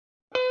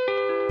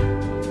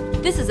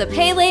This is a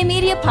Pele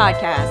Media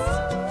podcast.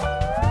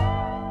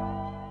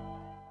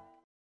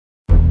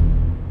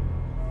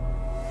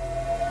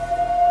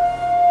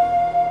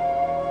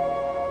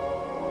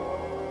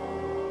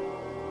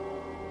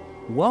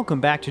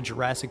 Welcome back to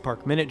Jurassic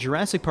Park Minute.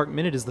 Jurassic Park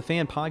Minute is the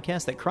fan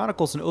podcast that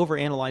chronicles and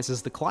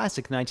overanalyzes the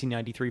classic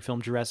 1993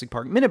 film Jurassic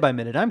Park minute by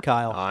minute. I'm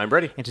Kyle. I'm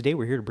Brady. And today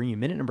we're here to bring you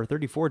minute number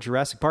 34,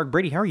 Jurassic Park.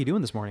 Brady, how are you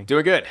doing this morning?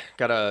 Doing good.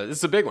 This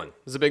is a big one.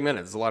 This is a big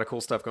minute. There's a lot of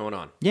cool stuff going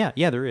on. Yeah,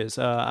 there is.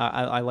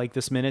 I like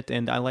this minute,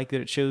 and I like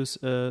that it shows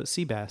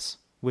sea bass.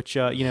 Which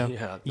you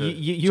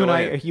and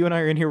I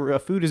are in here.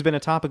 Food has been a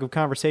topic of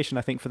conversation,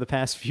 I think, for the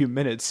past few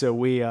minutes. So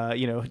we,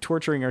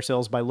 torturing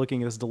ourselves by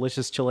looking at this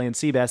delicious Chilean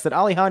sea bass that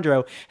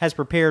Alejandro has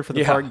prepared for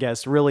the park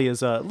guests really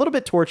is a little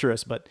bit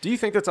torturous. But do you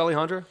think that's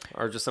Alejandro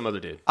or just some other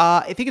dude?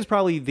 I think it's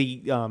probably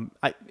the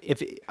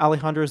if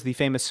Alejandro is the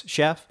famous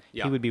chef,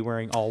 he would be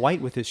wearing all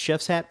white with his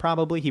chef's hat.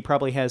 Probably he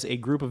probably has a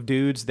group of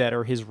dudes that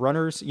are his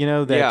runners,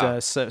 that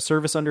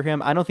service under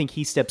him. I don't think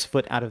he steps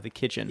foot out of the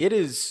kitchen. It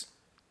is.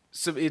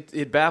 So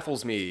it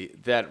baffles me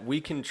that we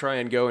can try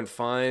and go and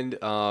find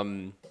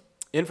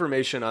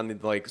information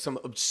on some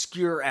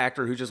obscure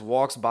actor who just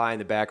walks by in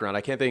the background.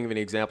 I can't think of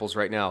any examples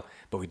right now,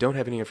 but we don't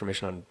have any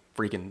information on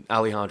freaking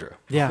Alejandro.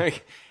 Yeah,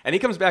 and he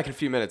comes back in a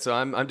few minutes, so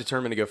I'm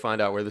determined to go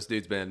find out where this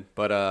dude's been.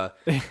 But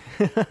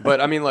but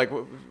I mean,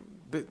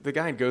 the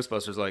guy in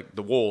Ghostbusters,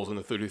 the wolves in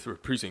the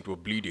 33rd precinct were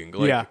bleeding.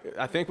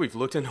 I think we've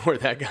looked into where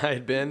that guy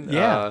had been.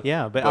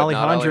 But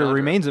Alejandro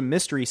remains a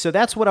mystery. So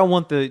that's what I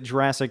want the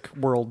Jurassic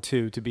World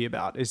 2 to be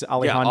about, is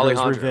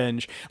Alejandro's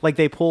revenge.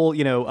 They pull,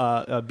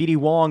 BD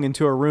Wong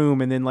into a room,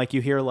 and then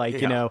you hear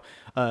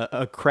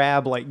a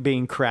crab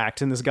being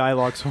cracked, and this guy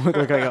looks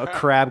like a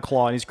crab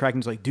claw, and he's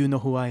cracking. He's like, "Do you know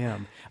who I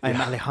am? I'm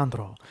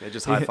Alejandro." They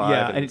just high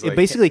five. And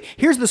basically,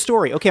 here's the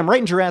story. Okay, I'm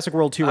writing Jurassic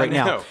World 2 right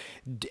now.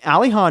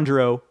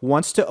 Alejandro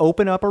wants to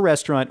open up a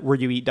restaurant where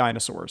you eat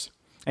dinosaurs.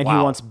 And he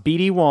wants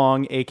BD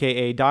Wong,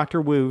 a.k.a.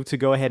 Dr. Wu, to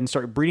go ahead and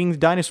start breeding the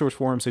dinosaurs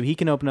for him so he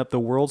can open up the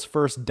world's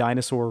first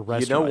dinosaur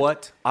restaurant. You know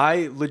what?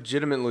 I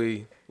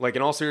legitimately,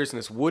 in all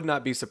seriousness, would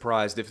not be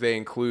surprised if they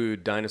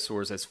include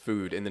dinosaurs as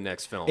food in the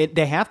next film.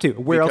 They have to.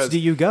 Where else do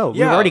you go?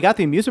 You've already got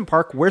the amusement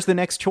park. Where's the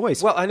next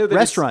choice? Well, I know that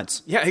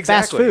restaurants. Yeah,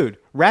 exactly. Fast food.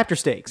 Raptor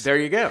steaks. There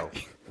you go.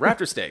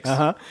 Raptor steaks.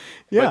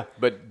 Yeah.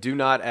 But do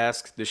not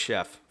ask the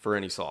chef for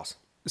any sauce.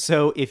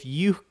 So if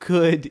you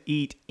could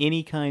eat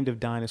any kind of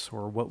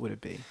dinosaur, what would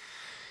it be?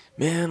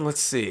 Man, let's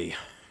see.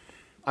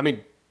 I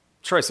mean,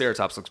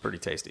 Triceratops looks pretty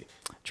tasty.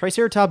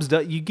 Triceratops,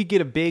 you could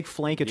get a big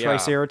flank of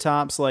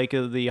Triceratops,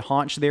 the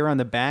haunch there on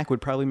the back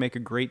would probably make a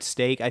great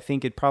steak. I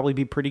think it'd probably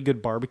be pretty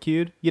good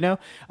barbecued,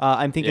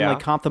 I'm thinking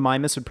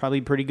Compthomimus would probably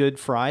be pretty good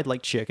fried,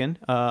 like chicken.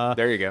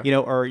 There you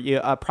go.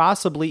 Or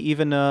possibly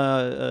even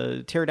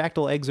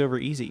pterodactyl eggs over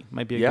easy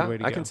might be a good way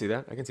to go. I can see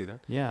that.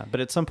 Yeah, but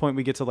at some point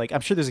we get to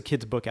I'm sure there's a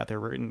kid's book out there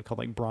written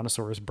called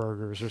Brontosaurus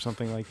Burgers or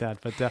something like that.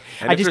 But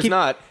and if there's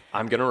not,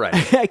 I'm going to write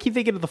it. I keep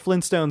thinking of the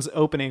Flintstones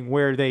opening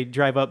where they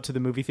drive up to the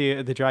movie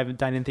theater, the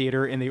drive-in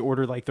theater, and they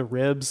order the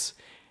ribs,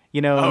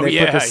 and they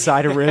put the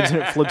side of ribs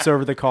and it flips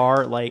over the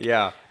car.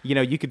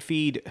 You could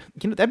feed,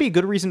 that'd be a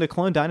good reason to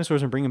clone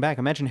dinosaurs and bring them back.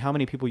 Imagine how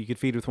many people you could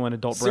feed with one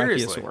adult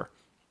brachiosaur.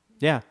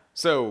 Yeah.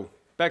 So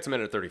back to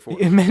minute 34.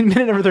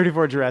 Minute number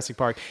 34, Jurassic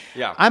Park.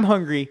 Yeah. I'm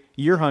hungry.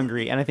 You're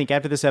hungry. And I think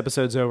after this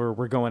episode's over,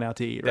 we're going out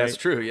to eat, right? That's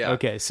true, yeah.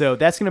 Okay, so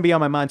that's going to be on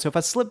my mind. So if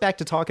I slip back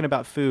to talking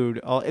about food,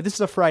 this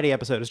is a Friday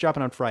episode. It's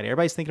dropping on Friday.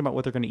 Everybody's thinking about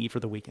what they're going to eat for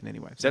the weekend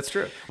anyway. So, that's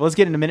true. Well, let's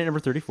get into minute number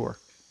 34.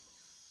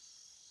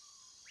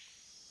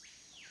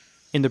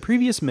 In the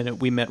previous minute,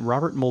 we met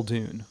Robert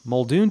Muldoon.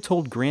 Muldoon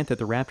told Grant that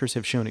the raptors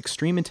have shown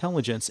extreme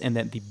intelligence and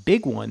that the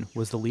big one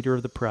was the leader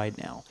of the pride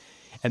now.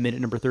 At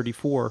minute number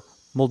 34,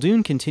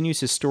 Muldoon continues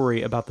his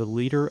story about the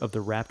leader of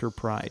the raptor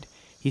pride.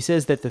 He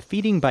says that the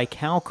feeding by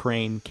cow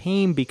crane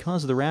came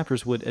because the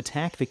raptors would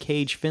attack the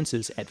cage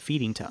fences at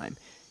feeding time.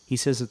 He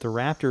says that the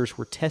raptors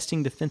were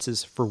testing the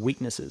fences for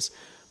weaknesses.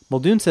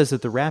 Muldoon says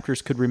that the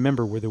raptors could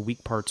remember where the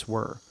weak parts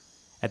were.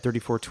 At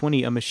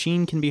 34:20, a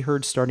machine can be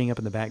heard starting up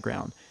in the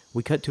background.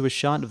 We cut to a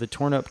shot of the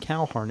torn-up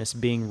cow harness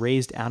being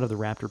raised out of the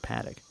raptor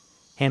paddock.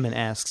 Hammond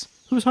asks,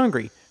 "Who's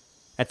hungry?"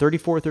 At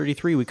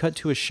 34:33, we cut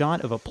to a shot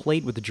of a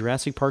plate with the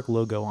Jurassic Park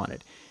logo on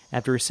it.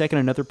 After a second,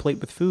 another plate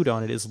with food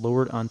on it is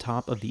lowered on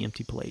top of the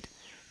empty plate.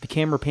 The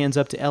camera pans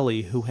up to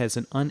Ellie, who has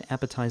an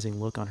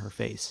unappetizing look on her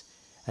face.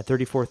 At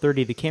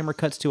 34:30, the camera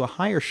cuts to a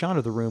higher shot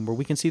of the room where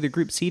we can see the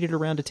group seated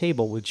around a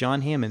table with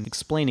John Hammond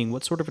explaining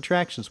what sort of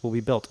attractions will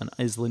be built on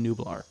Isla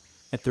Nublar.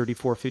 At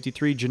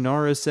 34:53,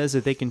 Gennaro says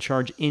that they can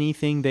charge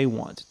anything they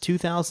want.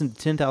 $2,000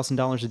 to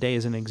 $10,000 a day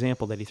is an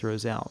example that he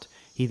throws out.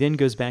 He then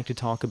goes back to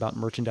talk about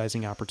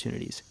merchandising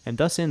opportunities, and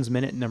thus ends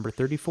minute number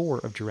 34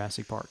 of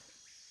Jurassic Park.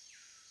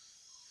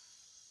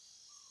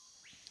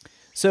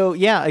 So,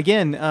 yeah,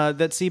 again,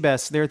 that sea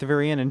bass there at the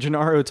very end, and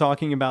Gennaro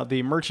talking about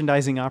the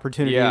merchandising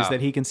opportunities that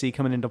he can see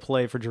coming into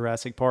play for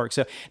Jurassic Park.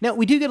 So, now,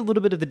 we do get a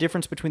little bit of the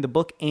difference between the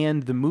book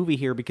and the movie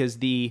here, because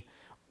the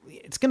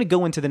it's going to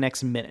go into the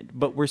next minute,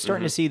 but we're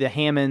starting to see the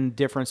Hammond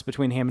difference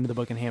between Hammond in the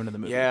book and Hammond in the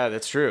movie. Yeah,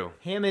 that's true.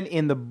 Hammond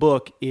in the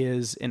book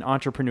is an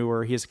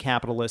entrepreneur. He is a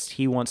capitalist.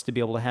 He wants to be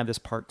able to have this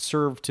park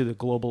served to the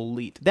global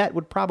elite. That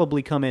would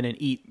probably come in and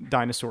eat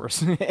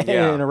dinosaurs in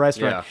a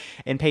restaurant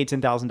and pay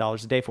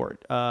 $10,000 a day for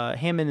it.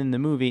 Hammond in the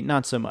movie,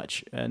 not so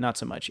much. Not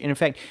so much. And in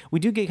fact,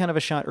 we do get kind of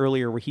a shot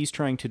earlier where he's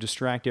trying to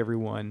distract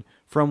everyone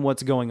from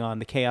what's going on.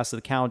 The chaos of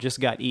the cow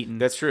just got eaten.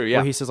 That's true, yeah.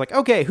 Where he says like,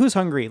 okay, who's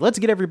hungry? Let's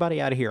get everybody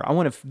out of here. I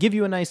want to give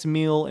you a nice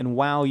meal and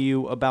wow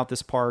you about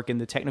this park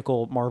and the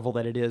technical marvel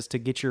that it is, to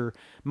get your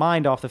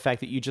mind off the fact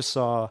that you just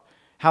saw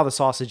how the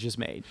sausage is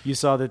made. You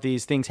saw that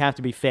these things have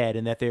to be fed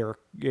and that they're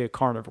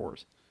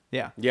carnivores.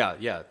 Yeah.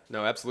 Yeah.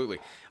 No, absolutely.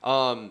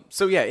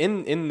 So yeah,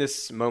 in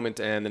this moment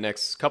and the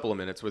next couple of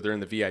minutes where they're in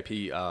the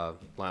VIP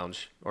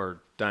lounge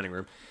or dining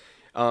room,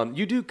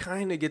 you do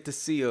kind of get to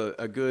see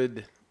a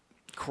good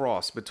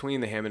cross between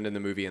the Hammond in the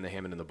movie and the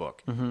Hammond in the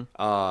book.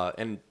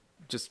 And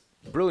just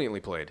brilliantly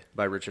played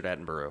by Richard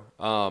Attenborough.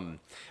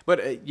 But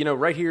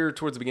right here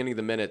towards the beginning of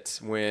the minute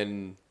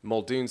when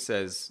Muldoon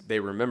says they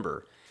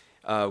remember,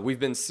 we've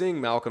been seeing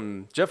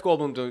Malcolm, Jeff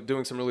Goldblum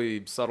doing some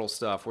really subtle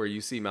stuff where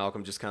you see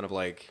Malcolm just kind of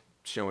like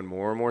showing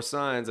more and more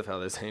signs of how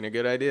this ain't a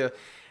good idea.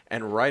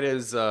 And right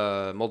as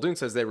Muldoon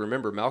says they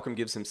remember, Malcolm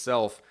gives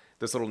himself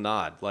this little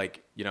nod,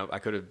 like, I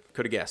could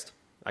have guessed.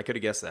 I could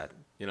have guessed that,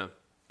 Yeah.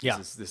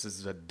 This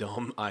is a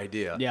dumb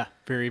idea. Yeah,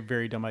 very,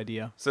 very dumb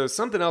idea. So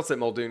something else that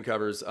Muldoon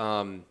covers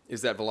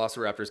is that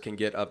velociraptors can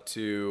get up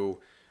to,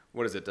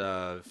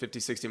 50,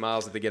 60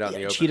 miles that they get out in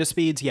the open. Cheetah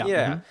speeds, yeah.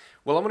 Yeah. Mm-hmm.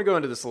 Well, I'm going to go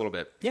into this a little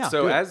bit. Yeah,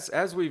 So good.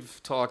 as we've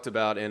talked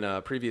about in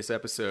a previous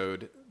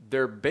episode,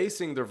 they're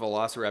basing their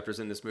velociraptors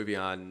in this movie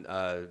on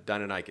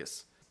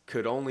Deinonychus.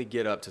 Could only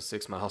get up to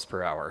 6 miles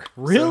per hour.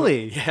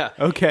 Really? So, yeah.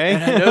 Okay.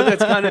 And I know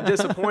that's kind of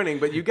disappointing,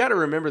 but you got to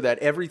remember that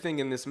everything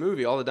in this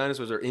movie, all the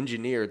dinosaurs are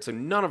engineered, so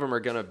none of them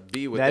are going to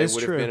be what they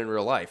would have been in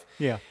real life.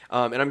 Yeah.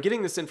 And I'm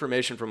getting this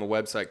information from a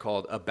website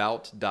called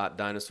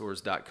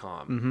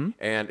about.dinosaurs.com.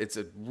 And it's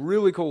a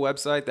really cool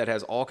website that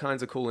has all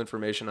kinds of cool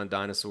information on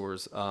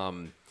dinosaurs,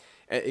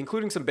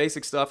 including some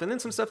basic stuff and then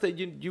some stuff that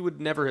you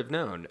would never have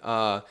known.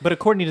 But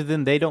according to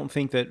them, they don't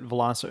think that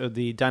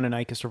the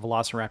Deinonychus or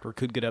Velociraptor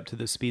could get up to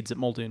the speeds that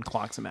Muldoon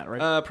clocks them at,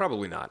 right?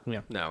 Probably not.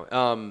 Yeah.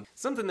 No.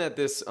 Something that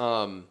this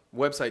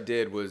website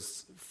did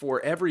was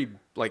for every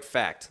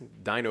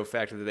dino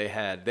fact that they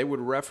had, they would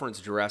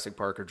reference Jurassic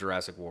Park or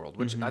Jurassic World,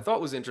 which I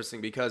thought was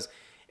interesting because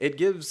it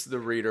gives the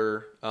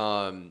reader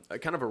a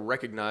kind of a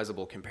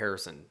recognizable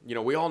comparison.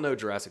 We all know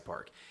Jurassic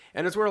Park,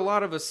 and it's where a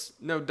lot of us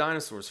know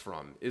dinosaurs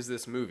from, is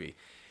this movie.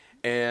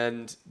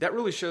 And that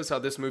really shows how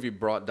this movie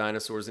brought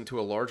dinosaurs into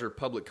a larger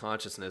public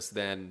consciousness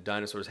than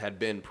dinosaurs had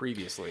been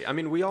previously. I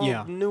mean, we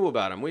all knew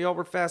about them. We all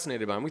were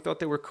fascinated by them. We thought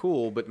they were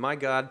cool, but my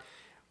God,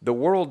 the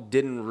world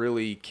didn't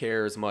really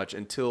care as much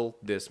until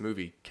this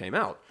movie came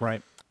out.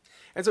 Right.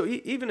 And so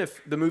even if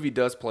the movie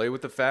does play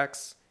with the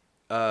facts,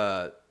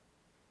 the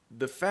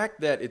fact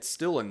that it's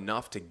still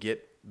enough to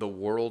get the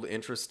world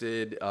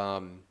interested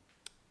and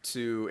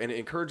it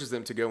encourages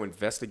them to go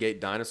investigate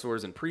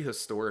dinosaurs and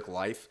prehistoric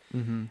life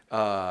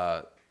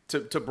to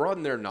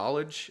broaden their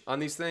knowledge on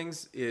these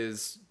things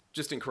is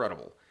just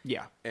incredible.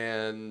 Yeah.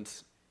 And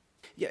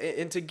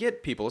to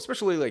get people,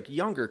 especially like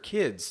younger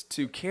kids,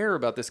 to care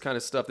about this kind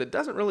of stuff that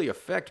doesn't really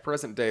affect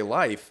present day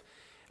life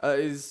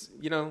is,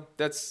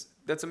 that's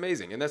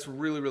amazing. And that's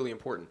really, really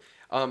important.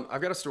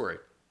 I've got a story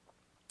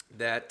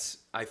that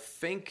I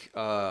think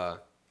I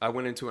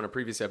went into in a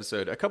previous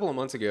episode. A couple of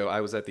months ago,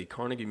 I was at the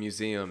Carnegie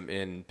Museum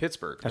in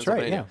Pittsburgh,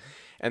 Pennsylvania. That's right, yeah.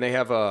 And they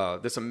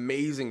have this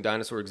amazing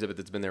dinosaur exhibit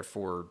that's been there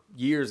for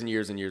years and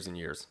years and years and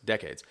years,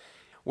 decades.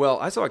 Well,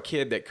 I saw a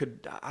kid that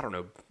could,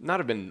 not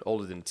have been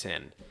older than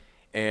 10.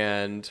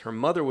 And her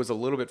mother was a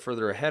little bit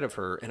further ahead of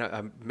her. And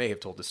I may have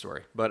told this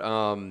story. But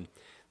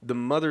the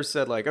mother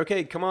said,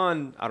 okay, come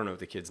on. I don't know what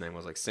the kid's name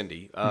was, like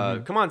Cindy.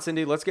 Come on,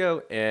 Cindy, let's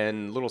go.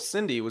 And little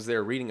Cindy was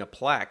there reading a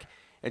plaque.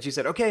 And she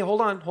said, okay,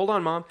 hold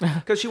on, Mom.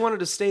 Because she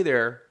wanted to stay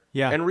there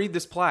and read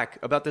this plaque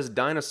about this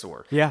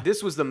dinosaur. Yeah.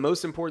 This was the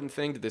most important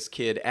thing to this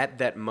kid at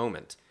that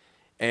moment.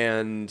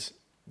 And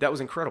that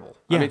was incredible.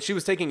 Yeah. I mean, she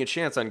was taking a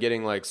chance on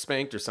getting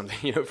spanked or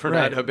something, for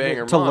not obeying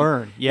her to mom.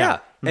 learn. Yeah.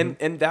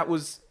 And that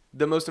was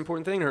the most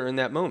important thing to her in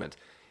that moment.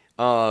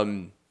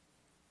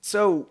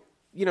 So,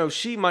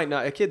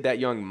 a kid that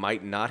young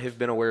might not have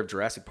been aware of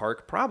Jurassic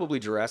Park, probably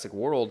Jurassic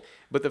World,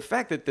 but the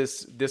fact that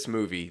this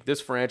movie,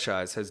 this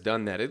franchise has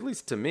done that, at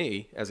least to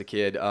me as a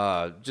kid,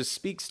 just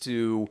speaks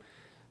to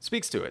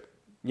it,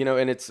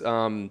 and it's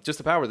just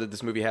the power that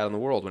this movie had on the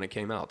world when it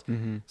came out.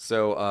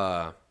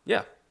 So,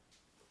 yeah,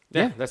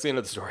 that's the end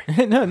of the story.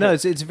 No,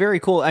 it's very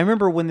cool. I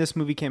remember when this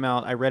movie came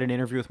out, I read an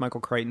interview with Michael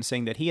Crichton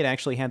saying that he had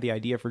actually had the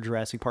idea for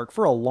Jurassic Park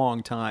for a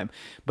long time,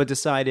 but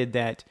decided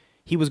that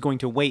he was going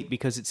to wait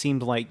because it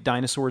seemed like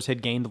dinosaurs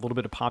had gained a little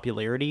bit of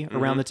popularity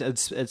around at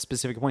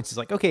specific points. He's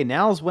like, okay,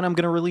 now's when I'm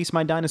going to release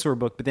my dinosaur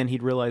book. But then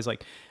he'd realize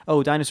like,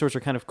 oh, dinosaurs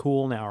are kind of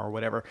cool now or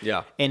whatever.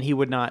 Yeah. And he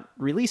would not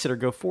release it or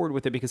go forward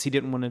with it because he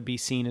didn't want to be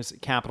seen as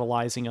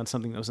capitalizing on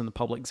something that was in the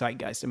public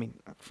zeitgeist. I mean,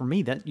 for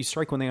me, that you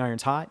strike when the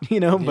iron's hot,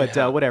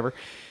 but whatever.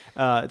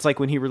 It's like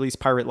when he released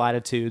Pirate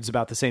Latitudes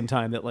about the same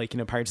time that like,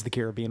 Pirates of the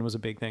Caribbean was a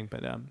big thing.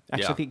 But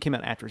actually, I think it came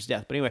out after his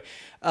death. But anyway,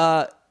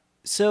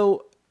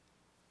 so...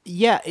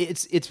 Yeah,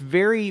 it's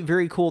very,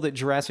 very cool that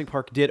Jurassic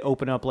Park did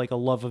open up like a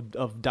love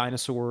of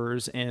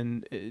dinosaurs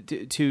and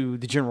to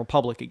the general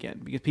public again,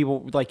 because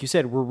people, like you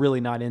said, were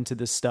really not into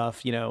this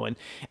stuff, and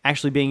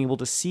actually being able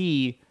to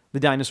see the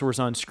dinosaurs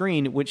on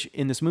screen, which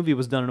in this movie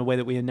was done in a way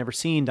that we had never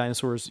seen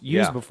dinosaurs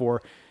used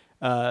before,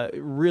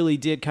 really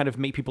did kind of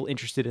make people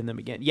interested in them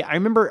again. Yeah,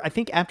 I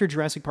think after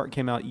Jurassic Park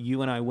came out,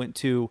 you and I went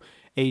to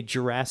a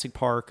Jurassic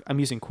Park, I'm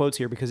using quotes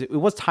here because it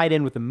was tied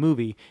in with the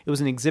movie. It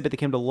was an exhibit that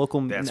came to a local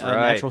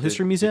natural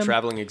history museum. The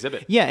traveling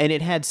exhibit. Yeah, and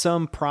it had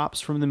some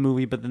props from the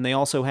movie, but then they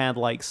also had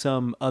like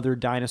some other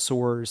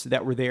dinosaurs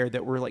that were there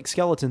that were like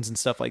skeletons and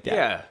stuff like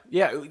that.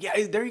 Yeah,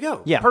 there you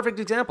go. Yeah. Perfect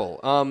example.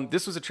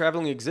 This was a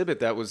traveling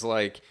exhibit that was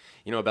like,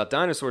 about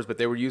dinosaurs, but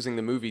they were using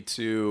the movie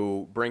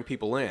to bring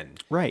people in.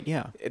 Right,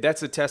 yeah.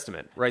 That's a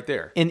testament right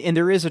there. And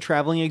there is a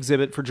traveling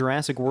exhibit for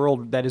Jurassic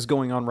World that is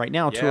going on right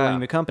now, touring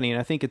the company, and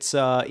I think it's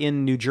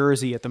in New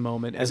Jersey at the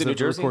moment. Is it New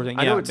Jersey? Recording.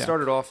 I know it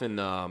started off in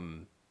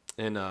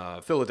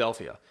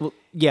Philadelphia. Well,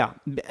 yeah.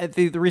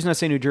 The reason I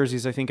say New Jersey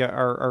is I think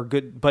our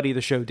good buddy of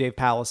the show, Dave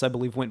Pallas, I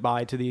believe, went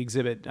by to the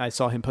exhibit. I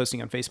saw him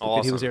posting on Facebook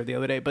that he was there the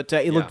other day. But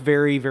it looked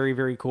very, very,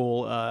 very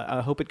cool.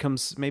 I hope it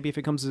comes, maybe if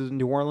it comes to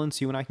New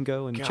Orleans, you and I can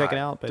go and check it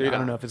out. But dude, I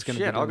don't know if it's going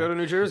to be. Shit, I'll go to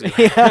New Jersey.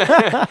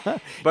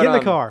 But, get in the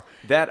car.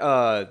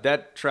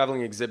 That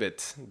traveling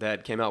exhibit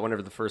that came out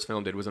whenever the first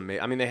film did was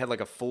amazing. I mean, they had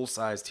like a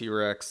full-size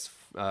T-Rex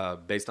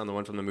based on the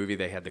one from the movie.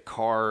 They had the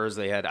cars.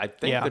 They had, I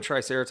think, the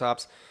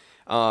Triceratops.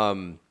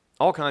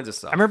 All kinds of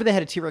stuff. I remember they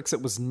had a T-Rex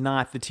that was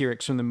not the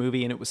T-Rex from the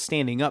movie, and it was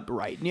standing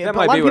upright. That might be what I'm thinking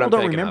of. A lot of people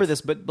don't remember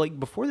this, but like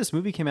before this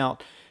movie came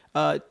out,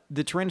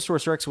 the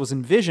Tyrannosaurus Rex was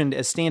envisioned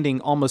as standing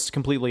almost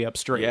completely up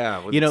straight.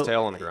 Yeah, with its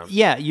tail on the ground.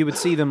 Yeah, you would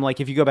see them, like,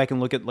 if you go back and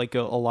look at, like,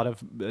 a lot of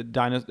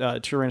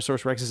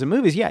Tyrannosaurus Rexes in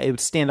movies, it would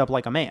stand up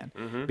like a man.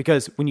 Mm-hmm.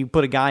 Because when you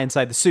put a guy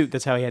inside the suit,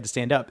 that's how he had to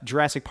stand up.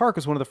 Jurassic Park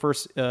was one of the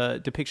first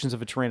depictions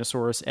of a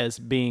Tyrannosaurus as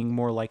being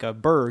more like a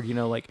bird,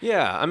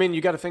 Yeah, I mean,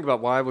 you got to think about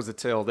why was the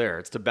tail there.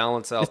 It's to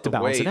balance out the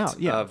weight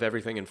of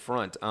everything in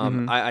front.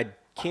 I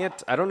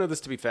don't know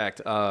this to be fact.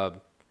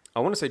 I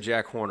want to say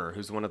Jack Horner,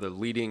 who's one of the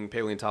leading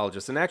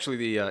paleontologists, and actually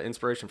the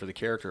inspiration for the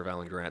character of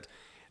Alan Grant,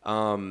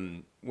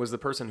 was the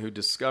person who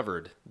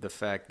discovered the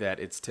fact that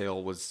its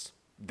tail was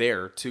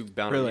there to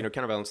kind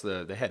of balance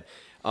the head.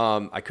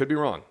 I could be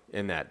wrong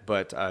in that,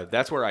 but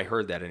that's where I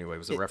heard that anyway.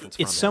 Was a reference.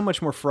 It's so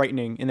much more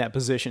frightening in that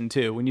position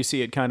too. When you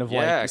see it kind of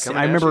I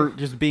remember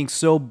just being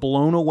so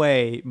blown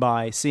away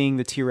by seeing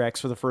the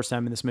T-Rex for the first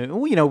time in this movie.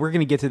 Well, we're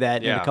going to get to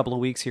that in a couple of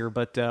weeks here,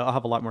 but I'll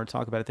have a lot more to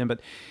talk about it then.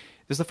 But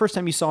this is the first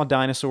time you saw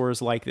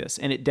dinosaurs like this,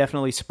 and it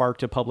definitely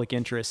sparked a public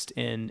interest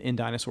in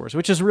dinosaurs,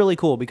 which is really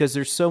cool because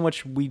there's so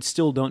much we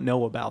still don't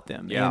know about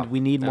them, and we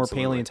need more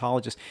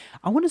paleontologists.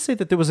 I want to say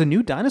that there was a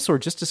new dinosaur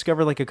just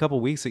discovered like a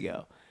couple weeks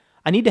ago.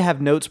 I need to have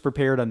notes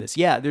prepared on this.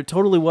 Yeah, there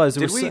totally was.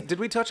 Did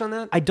we touch on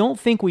that? I don't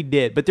think we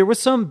did, but there was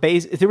some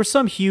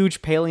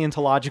huge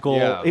paleontological.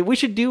 Yeah. We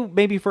should do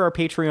maybe for our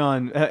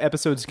Patreon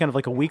episodes, kind of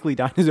like a weekly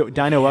dino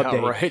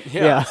update. Right?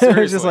 Yeah.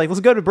 It's just like,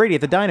 let's go to Brady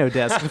at the Dino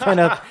Desk and find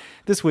out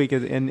this week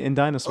in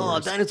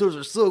dinosaurs. Oh, dinosaurs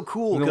are so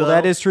cool. Well,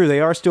 that is true.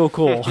 They are still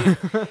cool.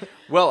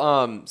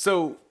 Well,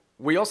 so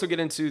we also get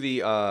into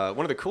the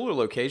one of the cooler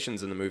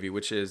locations in the movie,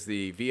 which is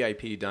the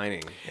VIP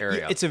dining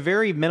area. It's a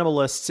very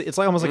minimalist. It's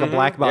like almost like a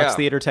black box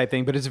theater type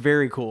thing, but it's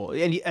very cool.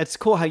 And it's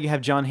cool how you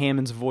have John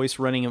Hammond's voice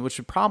running it, which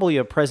is probably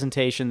a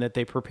presentation that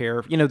they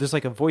prepare. There's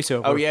like a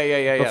voiceover. Oh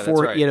yeah.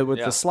 Before that's right. With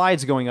the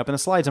slides going up, and the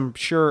slides I'm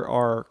sure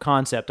are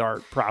concept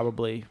art,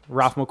 probably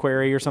Ralph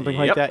McQuarrie or something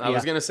like that. I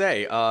was gonna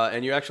say,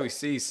 and you actually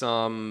see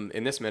some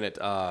in this minute.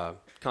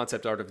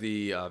 Concept art of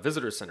the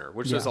visitor center,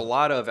 which there's a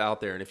lot of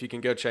out there, and if you can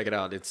go check it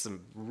out, it's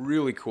some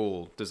really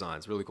cool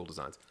designs.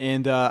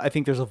 And I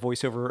think there's a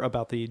voiceover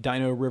about the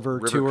Dino River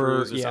tour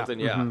cruise or something.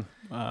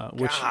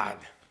 Which God,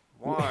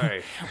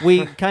 why?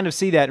 We kind of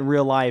see that in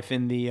real life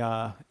in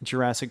the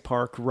Jurassic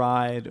Park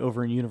ride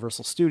over in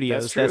Universal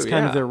Studios. That's true, That's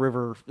kind of their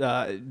river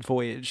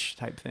voyage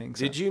type thing.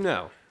 So. Did you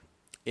know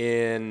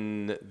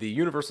in the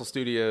Universal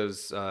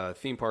Studios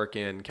theme park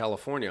in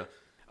California?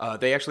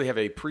 They actually have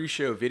a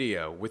pre-show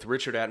video with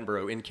Richard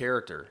Attenborough in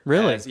character.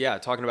 Really?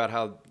 Talking about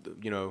how,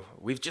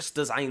 we've just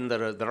designed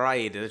the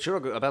ride that you're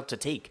about to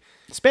take.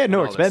 Spare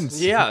no expense.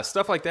 Yeah,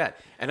 stuff like that.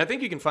 And I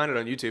think you can find it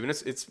on YouTube, and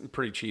it's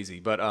pretty cheesy,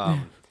 but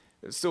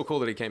it's still cool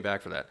that he came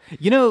back for that.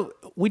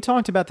 We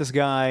talked about this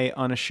guy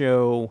on a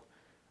show,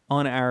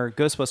 on our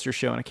Ghostbusters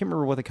show, and I can't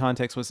remember what the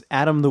context was.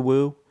 Adam the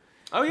Woo.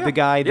 Oh, yeah. the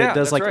guy that Yeah,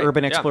 does that's like right.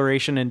 urban Yeah.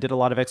 exploration and did a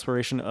lot of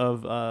exploration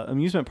of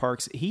amusement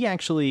parks. He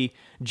actually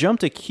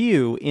jumped a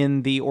queue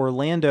in the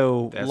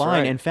Orlando That's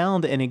line right. and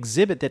found an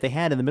exhibit that they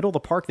had in the middle of the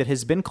park that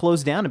has been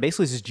closed down, and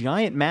basically it's this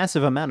giant,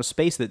 massive amount of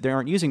space that they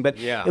aren't using. But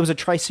Yeah. it was a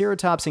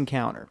Triceratops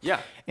encounter. Yeah.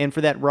 And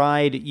for that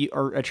ride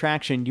or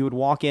attraction, you would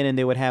walk in and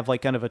they would have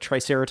like kind of a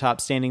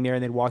Triceratops standing there,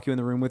 and they'd walk you in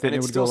the room with it. And it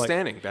it's would still go like,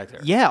 standing back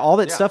there. yeah, all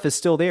that Yeah. stuff is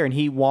still there, and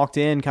he walked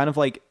in kind of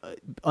like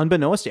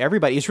unbeknownst to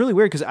everybody. It's really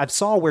weird because I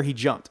saw where he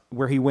jumped,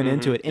 where he went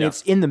into it, and yeah.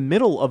 it's in the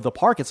middle of the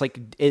park. It's like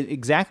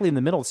exactly in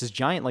the middle. It's this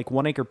giant like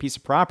 1 acre piece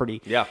of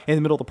property. Yeah. In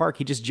the middle of the park,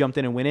 he just jumped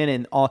in and went in,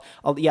 and a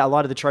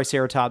lot of the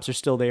Triceratops are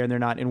still there, and they're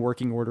not in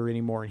working order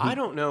anymore. I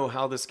don't know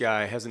how this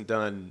guy hasn't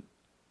done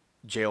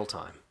jail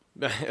time.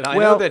 And I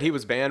Well, know that he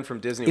was banned from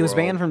Disney He was World.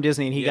 banned from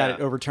Disney, and he got Yeah.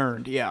 it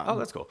overturned. Yeah. Oh,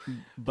 that's cool.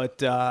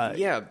 But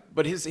Yeah,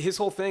 but his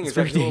whole thing is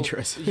very that he'll-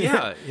 dangerous.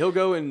 Yeah, he'll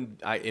go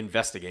and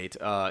investigate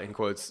in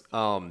quotes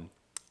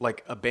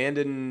like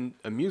abandoned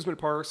amusement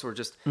parks or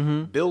just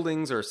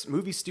buildings or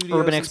movie studios.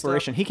 urban and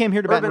exploration. stuff. He came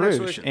here to Urban Baton Rouge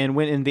exploration. and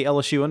went in the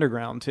LSU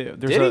Underground too.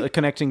 There's Did he? a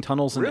connecting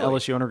tunnels in Really?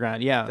 LSU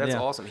Underground. Yeah, That's yeah.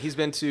 awesome. He's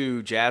been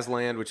to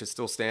Jazzland, which is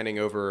still standing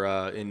over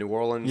in New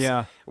Orleans.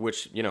 Yeah.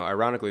 Which,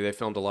 ironically, they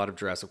filmed a lot of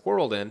Jurassic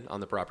World on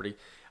the property.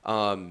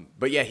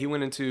 But yeah, he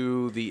went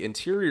into the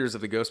interiors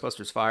of the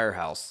Ghostbusters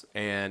firehouse,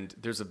 and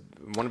there's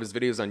one of his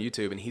videos on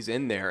YouTube, and he's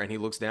in there, and he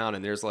looks down,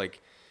 and there's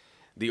like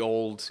the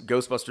old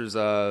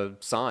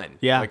Ghostbusters sign,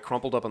 Yeah. like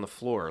crumpled up on the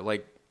floor.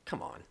 Like,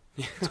 come on,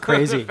 It's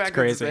crazy. The fact It's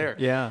that crazy. there.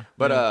 Yeah.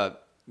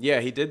 But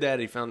yeah, he did that.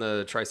 He found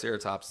the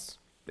Triceratops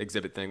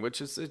exhibit thing, which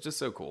is it's just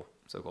so cool.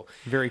 So cool.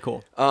 Very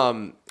cool.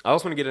 I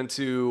also want to get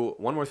into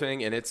one more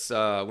thing, and it's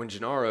when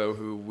Gennaro,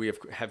 who we have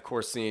of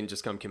course seen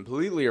just come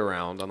completely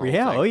around on the whole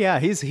Yeah. thing. Oh yeah.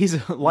 He's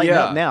lighting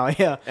up now.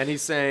 Yeah. And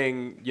he's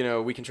saying,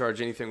 we can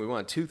charge anything we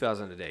want,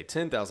 $2,000 a day,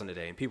 $10,000 a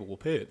day, and people will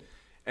pay it.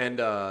 And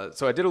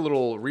so I did a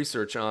little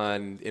research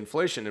on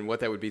inflation and what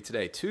that would be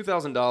today.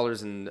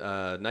 $2,000 in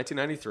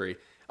 1993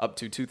 up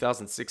to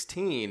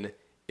 2016.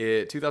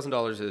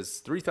 $2,000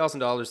 is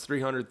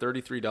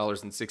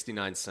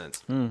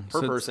 $3,333.69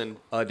 per so person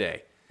a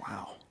day.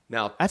 Wow.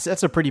 Now,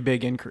 That's a pretty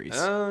big increase.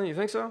 you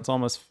think so? It's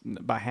almost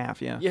by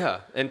half. Yeah. Yeah,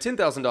 and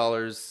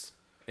 $10,000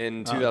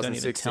 in Oh, don't even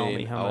 2016. tell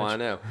me how much. I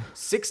know.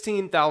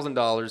 $16,000,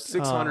 Lord in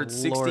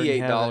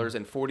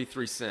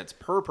 $668.43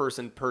 per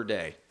person per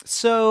day.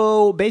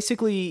 So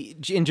basically,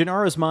 in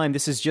Gennaro's mind,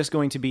 this is just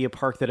going to be a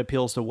park that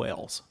appeals to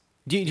whales.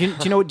 Do you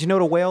know what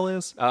a whale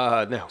is?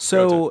 No.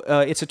 So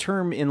it's a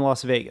term in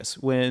Las Vegas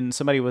when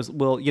somebody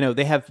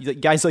they have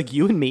guys like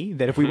you and me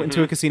that if we went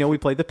to a casino, we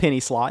played the penny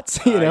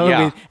slots,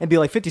 yeah. and be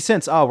like 50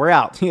 cents. Oh, we're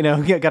out.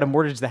 Got to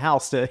mortgage the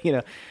house to,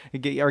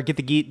 get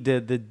the deed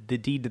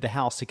to the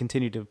house to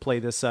continue to play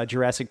this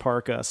Jurassic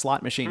Park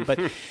slot machine. But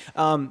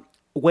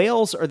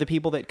whales are the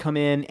people that come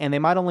in and they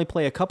might only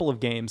play a couple of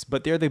games,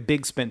 but they're the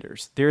big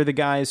spenders. They're the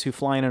guys who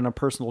fly in on a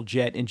personal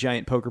jet and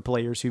giant poker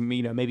players who,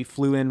 maybe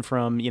flew in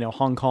from,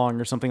 Hong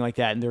Kong or something like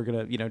that. And they're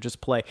going to, just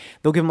play.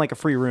 They'll give them like a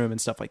free room and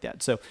stuff like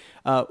that. So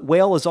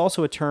whale is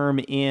also a term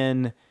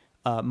in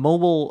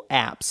mobile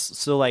apps.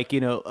 So like,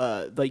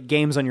 like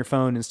games on your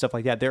phone and stuff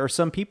like that. There are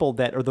some people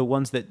that are the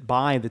ones that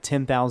buy the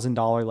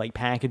 $10,000 like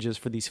packages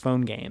for these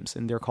phone games,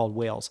 and they're called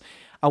whales.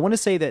 I want to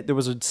say that there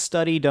was a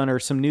study done or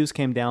some news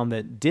came down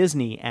that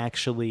Disney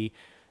actually,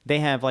 they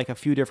have like a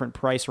few different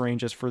price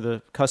ranges for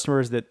the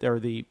customers that are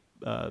the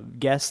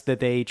guests that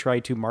they try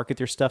to market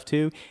their stuff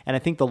to. And I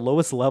think the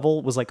lowest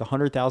level was like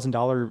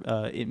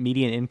 $100,000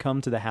 median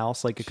income to the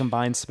house, like a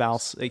combined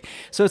spouse.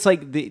 So it's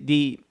like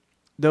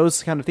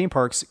those kind of theme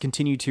parks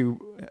continue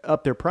to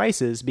up their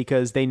prices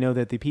because they know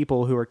that the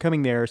people who are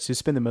coming there to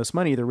spend the most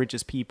money are the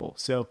richest people.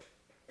 So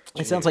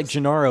it sounds like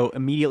Gennaro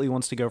immediately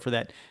wants to go for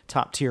that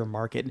top tier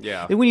market.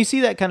 Yeah. And when you see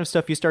that kind of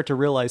stuff, you start to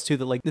realize too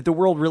that the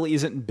world really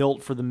isn't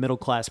built for the middle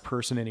class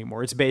person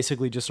anymore. It's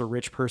basically just a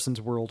rich person's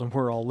world, and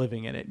we're all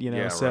living in it.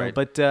 Yeah, so, right.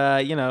 but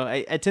at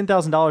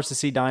 $10,000 to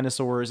see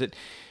dinosaurs,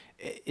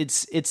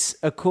 it's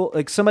a cool,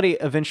 like somebody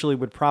eventually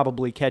would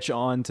probably catch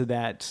on to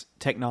that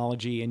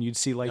technology, and you'd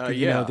see like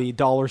the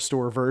dollar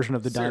store version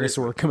of the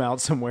dinosaur come out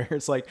somewhere.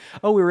 It's like,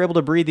 oh, we were able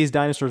to breed these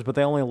dinosaurs, but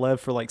they only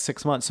live for like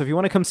 6 months. So if you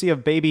want to come see a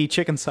baby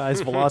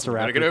chicken-sized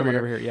velociraptor, Get come over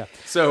over here. here. Yeah.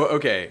 So,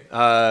 okay,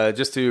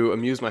 just to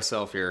amuse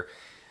myself here,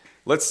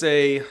 let's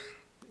say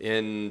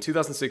in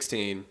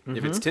 2016,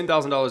 if it's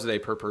 $10,000 a day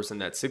per person,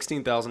 that's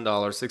 $16,000,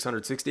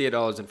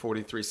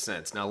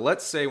 $668.43. Now,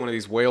 let's say one of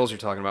these whales you're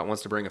talking about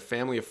wants to bring a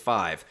family of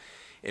 5.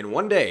 In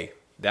one day,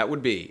 that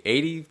would be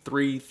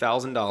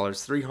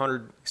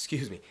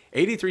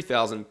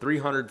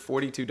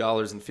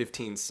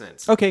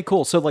 $83,342.15. Okay,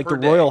 cool. So like Per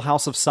the day. Royal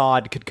House of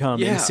Sod could come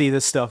Yeah. and see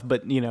this stuff,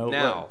 but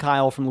Now.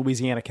 Kyle from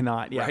Louisiana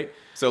cannot. Yeah. Right.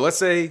 So let's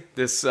say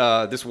this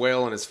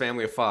whale and his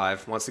family of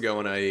 5 wants to go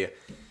on a,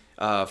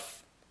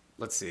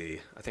 let's see,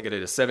 I think I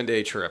did a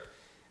 7-day trip.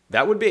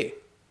 That would be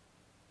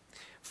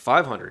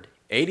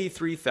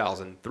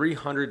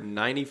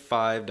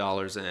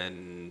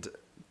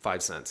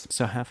 $583,395.05.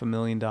 So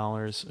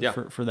 $500,000 Yeah.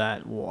 for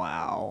that.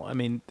 Wow. I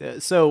mean,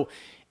 so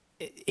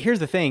here's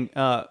the thing.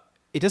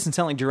 it doesn't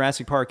sound like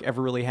Jurassic Park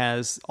ever really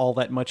has all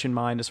that much in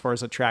mind as far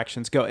as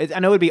attractions go. I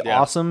know it'd be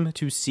awesome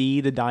to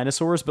see the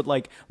dinosaurs, but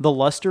like the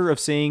luster of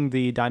seeing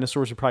the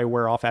dinosaurs would probably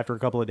wear off after a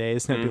couple of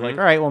days. And it'd be like,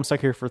 all right, well, I'm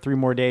stuck here for 3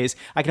 more days.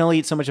 I can only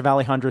eat so much of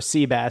Alejandro's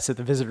sea bass at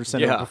the visitor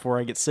center before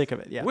I get sick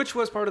of it. Yeah. Which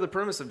was part of the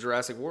premise of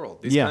Jurassic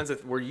World. These kinds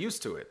of, we're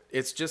used to it.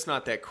 It's just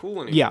not that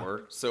cool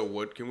anymore. So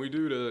what can we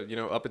do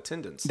to, up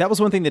attendance? That was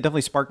one thing that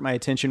definitely sparked my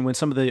attention when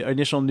some of the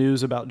initial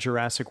news about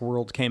Jurassic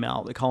World came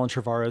out. That Colin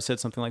Trevorrow said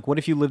something like, what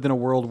if you lived in a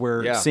world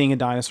where seeing a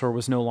dinosaur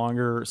was no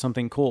longer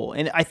something cool?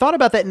 And I thought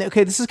about that, and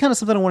okay, this is kind of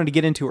something I wanted to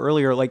get into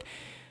earlier. Like,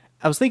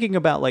 I was thinking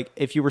about, like,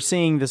 if you were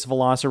seeing this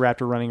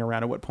velociraptor running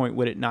around, at what point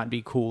would it not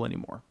be cool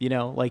anymore?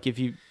 Like if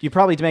you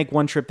probably make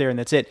one trip there and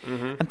that's it.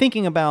 I'm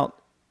thinking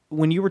about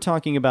when you were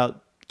talking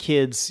about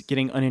kids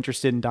getting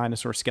uninterested in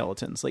dinosaur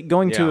skeletons, like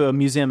going to a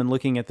museum and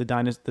looking at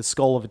the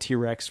skull of a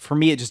T-Rex. For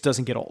me, it just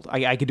doesn't get old.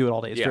 I could do it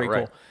all day. It's very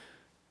cool.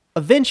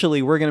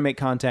 Eventually, we're going to make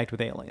contact with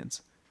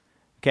aliens.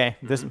 Okay,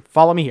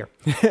 follow me here.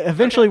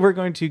 Eventually, we're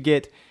going to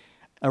get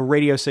a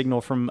radio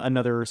signal from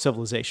another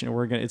civilization.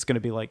 It's going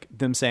to be like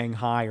them saying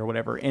hi or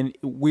whatever, and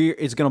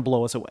it's going to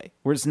blow us away.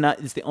 It's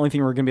the only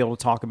thing we're going to be able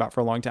to talk about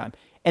for a long time.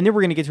 And then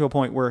we're going to get to a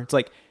point where it's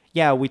like,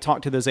 yeah, we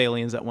talked to those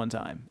aliens at one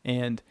time,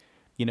 and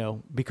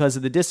because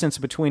of the distance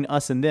between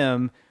us and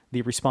them,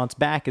 the response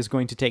back is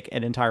going to take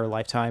an entire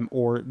lifetime.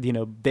 Or,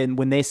 then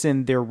when they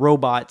send their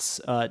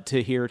robots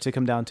to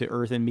come down to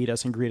Earth and meet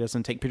us and greet us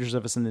and take pictures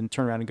of us and then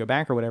turn around and go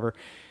back or whatever,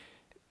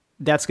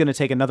 that's going to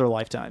take another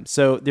lifetime.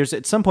 So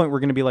at some point we're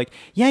going to be like,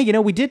 yeah,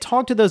 we did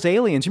talk to those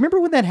aliens. You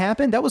remember when that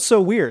happened? That was so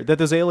weird that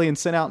those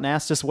aliens sent out and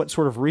asked us what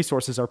sort of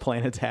resources our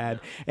planets had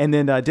and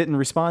then didn't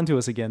respond to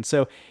us again.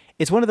 So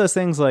it's one of those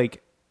things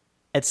like,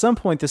 at some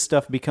point this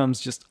stuff becomes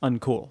just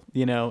uncool.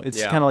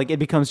 It's kind of like it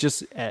becomes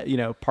just,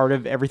 part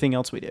of everything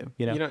else we do,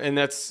 and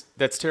that's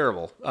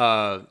terrible.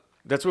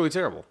 That's really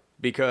terrible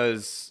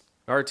because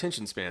our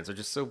attention spans are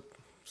just so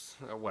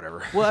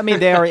whatever. Well, I mean,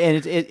 they are,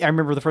 and I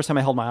remember the first time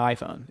I held my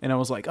iPhone, and I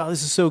was like, "Oh,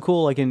 this is so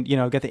cool! I can,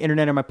 get the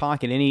internet in my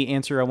pocket. Any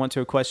answer I want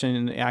to a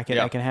question, I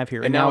can have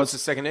here." And now it's a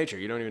second nature.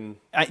 You don't even.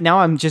 Now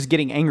I'm just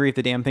getting angry at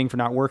the damn thing for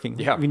not working.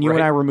 Yeah, when you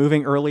and I were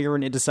moving earlier,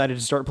 and it decided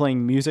to start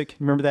playing music.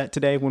 Remember that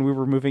today when we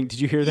were moving? Did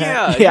you hear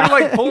that? Yeah. You're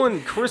like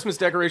pulling Christmas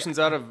decorations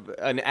out of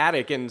an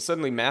attic, and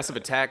suddenly Massive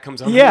Attack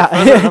comes up. Yeah,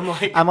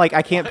 I'm like,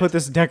 I can't put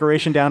this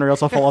decoration down, or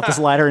else I'll fall off this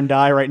ladder and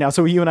die right now.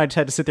 So you and I just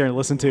had to sit there and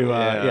listen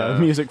to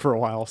music for a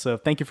while. So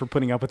thank you for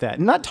putting up with that.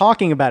 Not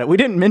talking about it. We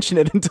didn't mention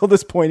it until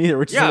this point either,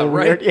 which is a little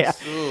weird. Yeah.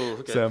 Ooh,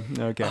 okay. So,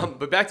 okay.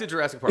 But back to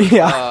Jurassic Park.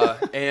 Yeah.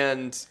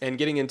 And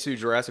getting into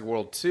Jurassic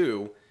World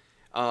 2,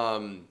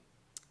 I've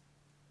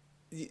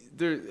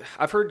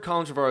heard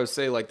Colin Trevorrow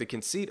say, like, the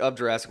conceit of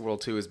Jurassic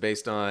World 2 is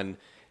based on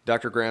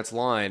Dr. Grant's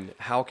line,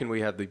 how can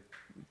we have the,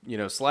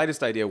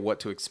 slightest idea what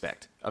to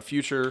expect? A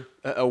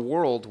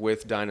world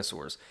with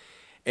dinosaurs.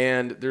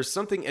 And there's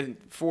something, and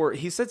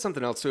he said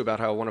something else too about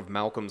how one of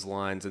Malcolm's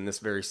lines in this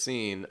very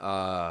scene,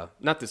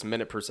 not this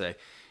minute per se,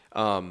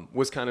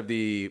 was kind of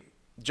the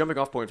jumping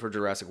off point for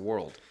Jurassic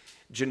World.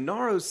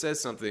 Gennaro says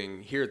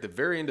something here at the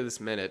very end of this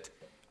minute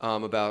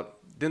about,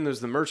 then there's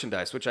the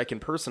merchandise, which I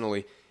can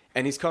personally,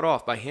 and he's cut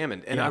off by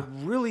Hammond. And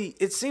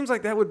it seems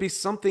like that would be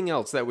something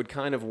else that would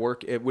kind of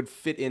work, it would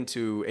fit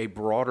into a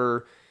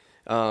broader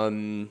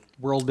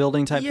world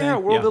building type thing. Yeah,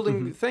 world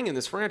building thing in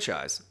this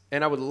franchise.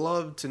 And I would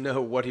love to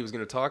know what he was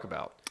going to talk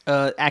about.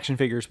 Action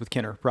figures with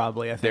Kenner,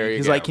 probably, I think. There you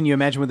He's go. like, can you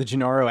imagine what the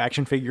Gennaro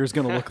action figure is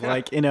going to look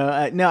like? No,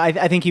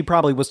 I think he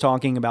probably was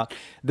talking about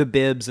the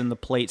bibs and the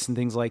plates and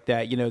things like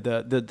that.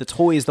 The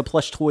toys, the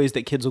plush toys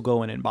that kids will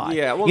go in and buy.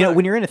 Yeah, well,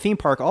 when you're in a theme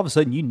park, all of a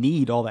sudden you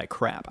need all that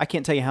crap. I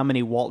can't tell you how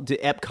many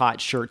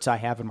Epcot shirts I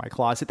have in my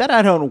closet that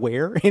I don't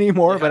wear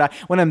anymore, but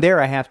when I'm there,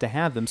 I have to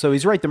have them. So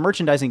he's right. The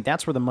merchandising,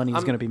 that's where the money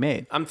is going to be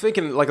made. I'm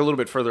thinking like a little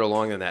bit further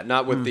along than that.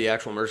 Not what the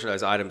actual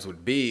merchandise items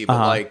would be,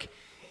 but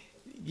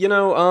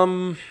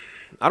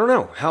I don't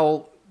know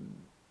how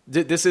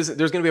this is.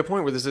 There's going to be a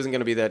point where this isn't going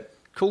to be that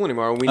cool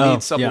anymore. We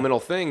need supplemental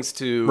things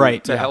to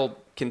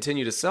help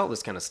continue to sell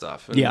this kind of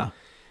stuff. And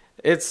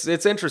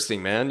it's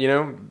interesting, man.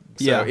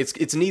 So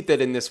it's neat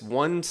that in this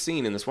one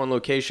scene, in this one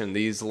location,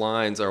 these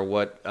lines are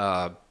what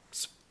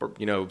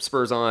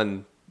spurs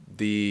on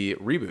the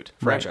reboot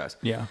franchise.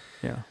 Yeah.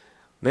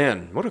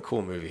 Man, what a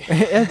cool movie.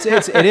 It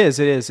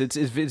is.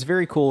 It's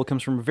very cool. It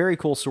comes from very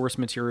cool source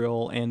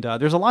material, and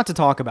there's a lot to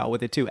talk about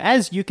with it, too.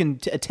 As you can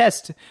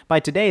attest by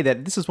today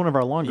that this is one of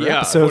our longer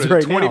episodes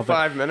right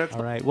 25 minutes.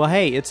 All right. Well,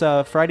 hey, it's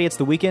Friday. It's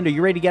the weekend. Are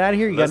you ready to get out of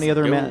here? You got any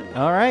other...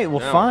 All right.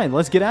 Well, fine.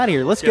 Let's get out of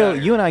here. Let's go.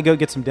 You and I go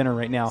get some dinner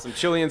right now. Some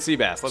Chilean sea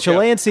bass.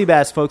 Chilean sea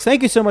bass, folks.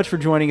 Thank you so much for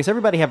joining us.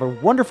 Everybody have a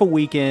wonderful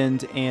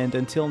weekend, and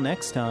until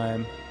next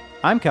time,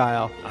 I'm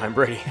Kyle. I'm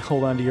Brady.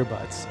 Hold on to your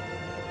butts.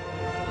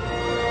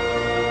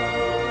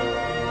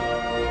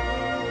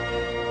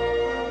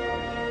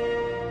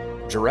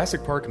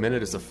 Jurassic Park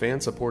Minute is a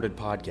fan-supported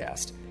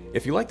podcast.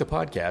 If you like the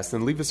podcast,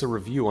 then leave us a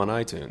review on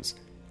iTunes.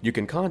 You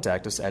can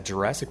contact us at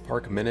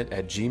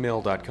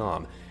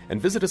JurassicParkMinute@gmail.com and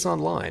visit us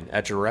online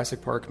at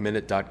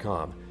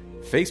JurassicParkMinute.com,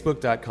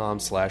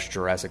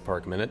 Facebook.com/Jurassic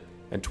Park Minute,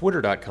 and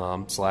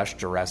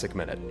twitter.com/Jurassic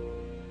Minute.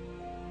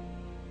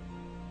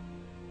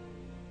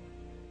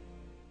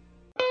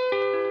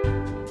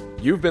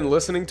 You've been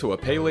listening to a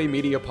Pele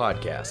Media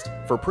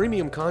podcast. For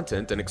premium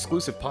content and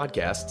exclusive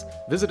podcasts,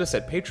 visit us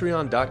at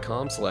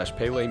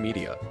patreon.com/Pele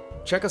Media.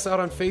 Check us out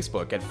on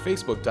Facebook at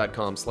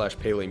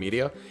facebook.com/Pele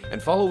Media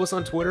and follow us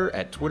on Twitter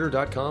at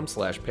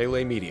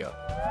twitter.com/Pele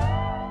Media.